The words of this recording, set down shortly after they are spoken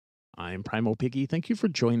I'm Primal Piggy. Thank you for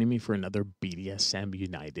joining me for another BDSM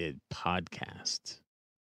United podcast.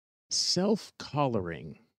 Self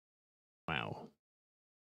collaring. Wow,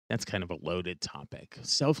 that's kind of a loaded topic.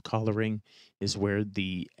 Self collaring is where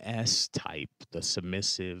the S type, the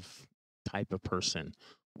submissive type of person,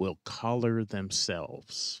 will collar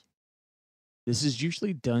themselves. This is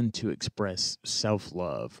usually done to express self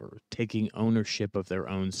love or taking ownership of their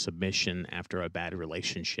own submission after a bad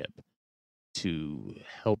relationship, to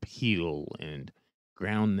help heal and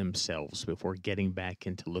ground themselves before getting back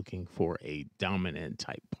into looking for a dominant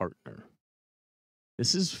type partner.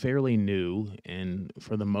 This is fairly new, and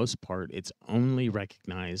for the most part, it's only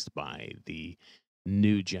recognized by the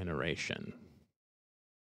new generation.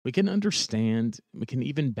 We can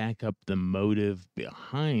even back up the motive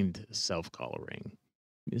behind self coloring.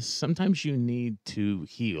 Sometimes you need to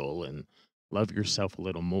heal and love yourself a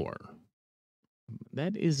little more.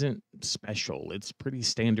 That isn't special. It's pretty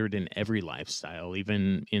standard in every lifestyle,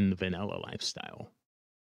 even in the vanilla lifestyle.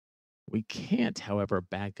 We can't, however,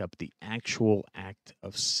 back up the actual act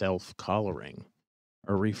of self collaring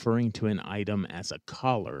or referring to an item as a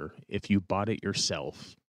collar if you bought it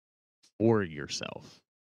yourself for yourself.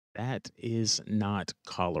 That is not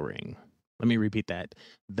collaring. Let me repeat that.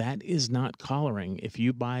 That is not collaring. If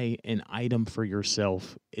you buy an item for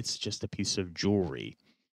yourself, it's just a piece of jewelry.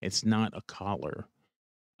 It's not a collar.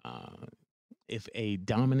 Uh, if a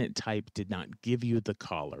dominant type did not give you the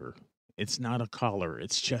collar, it's not a collar,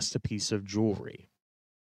 it's just a piece of jewelry.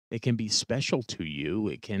 It can be special to you,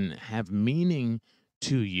 it can have meaning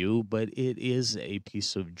to you, but it is a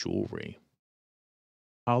piece of jewelry.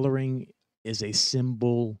 Collaring is a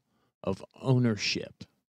symbol of ownership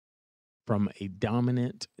from a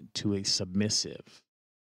dominant to a submissive.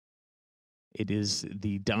 It is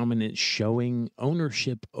the dominant showing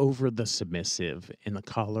ownership over the submissive, and the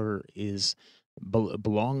collar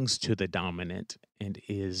belongs to the dominant and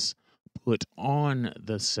is put on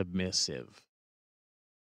the submissive.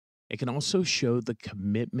 It can also show the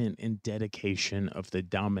commitment and dedication of the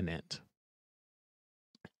dominant.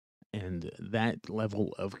 And that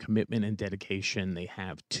level of commitment and dedication they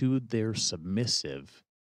have to their submissive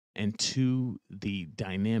and to the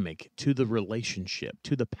dynamic, to the relationship,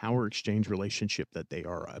 to the power exchange relationship that they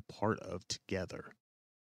are a part of together.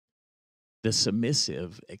 The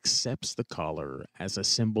submissive accepts the collar as a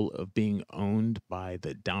symbol of being owned by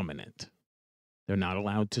the dominant. They're not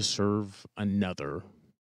allowed to serve another,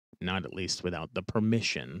 not at least without the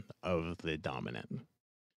permission of the dominant.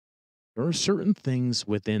 There are certain things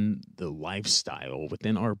within the lifestyle,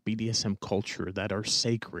 within our BDSM culture, that are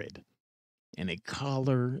sacred, and a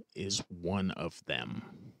collar is one of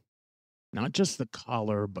them. Not just the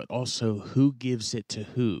collar, but also who gives it to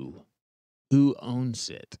who owns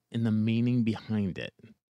it, and the meaning behind it.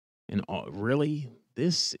 And really,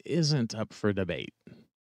 this isn't up for debate.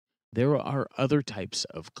 There are other types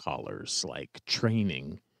of collars like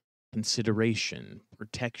training, consideration,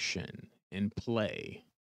 protection, and play.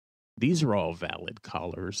 These are all valid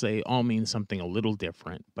collars. They all mean something a little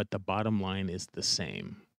different, but the bottom line is the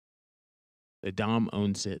same. The Dom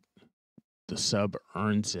owns it, the sub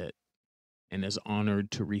earns it, and is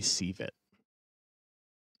honored to receive it.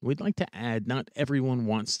 We'd like to add not everyone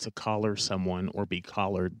wants to collar someone or be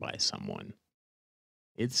collared by someone.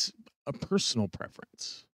 It's a personal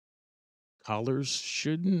preference. Collars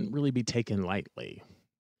shouldn't really be taken lightly.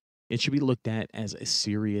 It should be looked at as a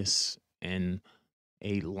serious and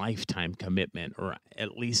a lifetime commitment, or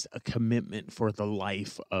at least a commitment for the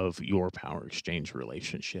life of your power exchange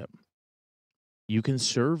relationship. You can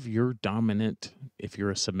serve your dominant if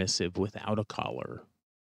you're a submissive without a collar.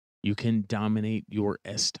 You can dominate your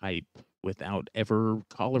S type without ever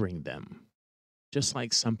collaring them. Just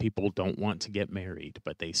like some people don't want to get married,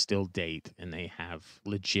 but they still date and they have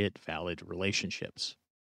legit, valid relationships.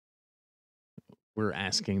 We're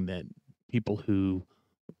asking that people who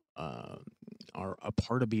uh, are a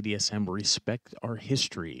part of BDSM respect our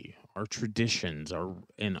history, our traditions,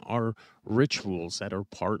 and our rituals that are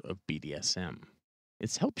part of BDSM.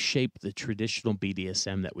 It's helped shape the traditional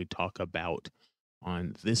BDSM that we talk about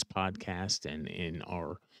on this podcast and in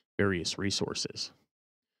our various resources.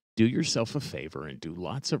 Do yourself a favor and do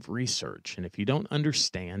lots of research. And if you don't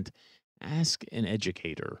understand, ask an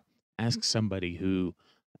educator, ask somebody who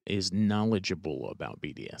is knowledgeable about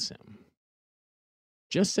BDSM.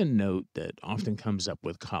 Just a note that often comes up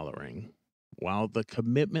with collaring: while the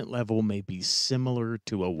commitment level may be similar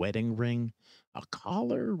to a wedding ring, a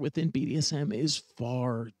collar within BDSM is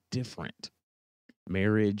far different.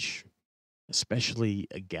 Marriage, especially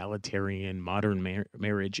egalitarian modern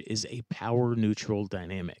marriage, is a power neutral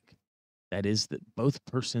dynamic. That is, that both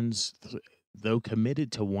persons though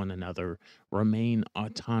committed to one another, remain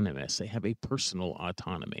autonomous. They have a personal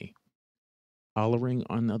autonomy. Collaring,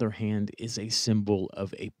 on the other hand, is a symbol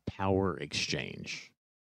of a power exchange.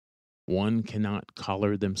 One cannot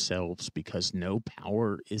collar themselves because no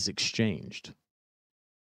power is exchanged.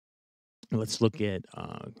 Let's look at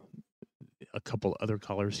a couple other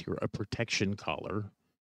collars here. A protection collar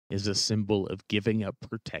is a symbol of giving up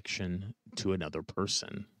protection to another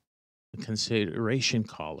person. A consideration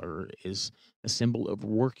collar is a symbol of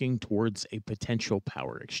working towards a potential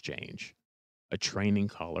power exchange. A training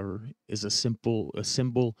collar is a symbol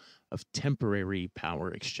of temporary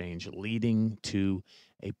power exchange leading to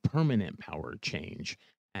a permanent power change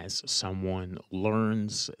as someone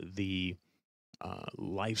learns the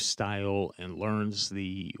lifestyle and learns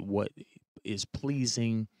the what is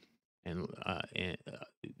pleasing and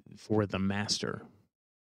for the master.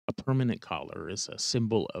 A permanent collar is a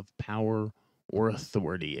symbol of power or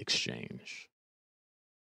authority exchange.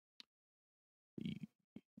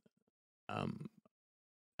 Um,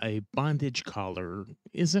 a bondage collar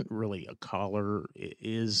isn't really a collar, it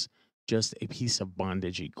is just a piece of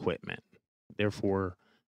bondage equipment. Therefore,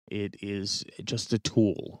 it is just a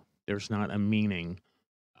tool. There's not a meaning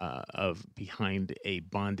of behind a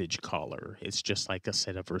bondage collar. It's just like a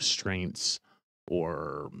set of restraints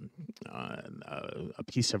or a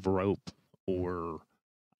piece of rope or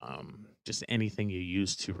just anything you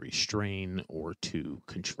use to restrain or to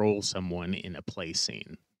control someone in a play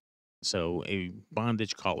scene. So a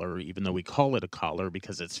bondage collar, even though we call it a collar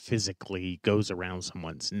because it's physically goes around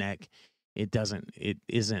someone's neck, it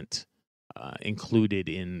isn't included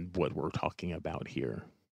in what we're talking about here.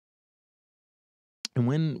 And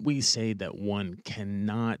when we say that one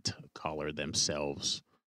cannot collar themselves,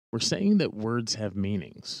 we're saying that words have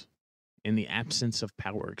meanings. In the absence of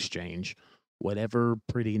power exchange, whatever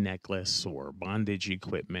pretty necklace or bondage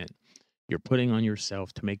equipment you're putting on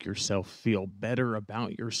yourself to make yourself feel better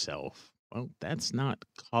about yourself, well, that's not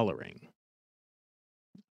collaring.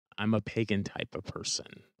 I'm a pagan type of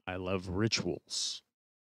person. I love rituals.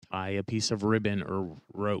 Tie a piece of ribbon or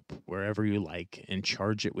rope wherever you like and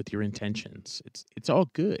charge it with your intentions. It's all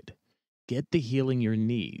good. Get the healing you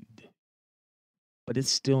need, but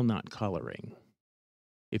it's still not collaring.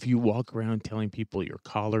 If you walk around telling people you're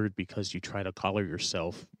collared because you try to collar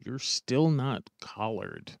yourself, you're still not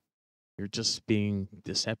collared. You're just being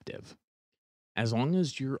deceptive. As long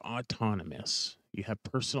as you're autonomous, you have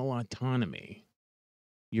personal autonomy,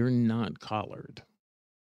 you're not collared.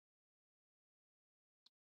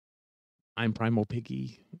 I'm Primal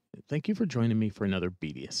Piggy. Thank you for joining me for another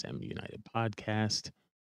BDSM United podcast,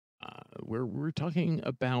 where we're talking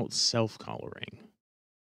about self collaring.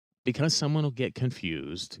 Because someone will get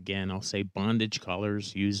confused, again, I'll say bondage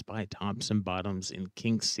collars used by tops and bottoms in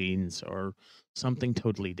kink scenes are something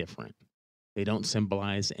totally different. They don't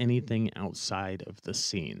symbolize anything outside of the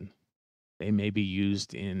scene. They may be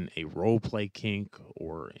used in a role play kink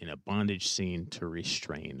or in a bondage scene to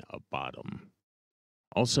restrain a bottom.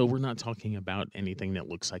 Also, we're not talking about anything that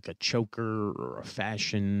looks like a choker or a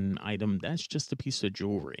fashion item. That's just a piece of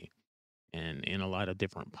jewelry. And in a lot of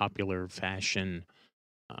different popular fashion,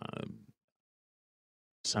 uh,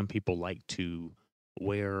 some people like to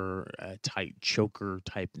wear a tight choker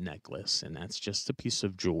type necklace, and that's just a piece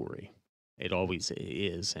of jewelry. It always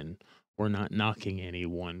is. And we're not knocking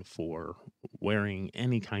anyone for wearing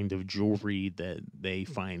any kind of jewelry that they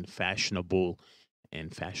find fashionable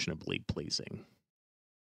and fashionably pleasing.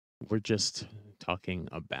 We're just talking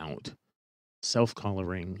about self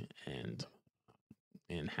collaring and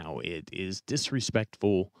how it is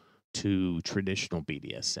disrespectful to traditional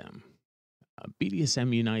BDSM.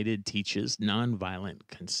 BDSM United teaches nonviolent,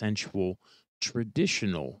 consensual,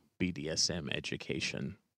 traditional BDSM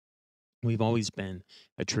education. We've always been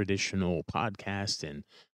a traditional podcast, and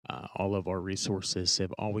all of our resources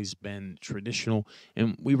have always been traditional.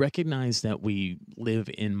 And we recognize that we live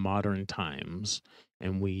in modern times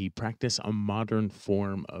and we practice a modern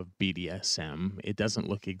form of BDSM. It doesn't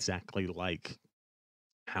look exactly like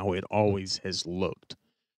how it always has looked,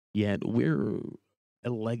 yet we're a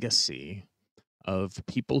legacy of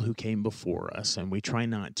people who came before us, and we try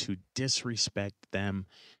not to disrespect them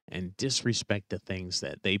and disrespect the things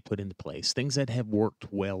that they put into place, things that have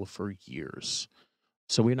worked well for years.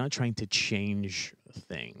 So we're not trying to change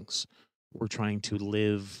things. We're trying to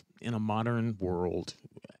live in a modern world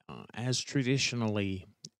as traditionally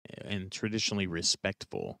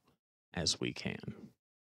respectful as we can.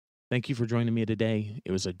 Thank you for joining me today.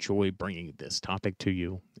 It was a joy bringing this topic to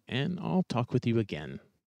you, and I'll talk with you again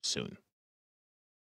soon.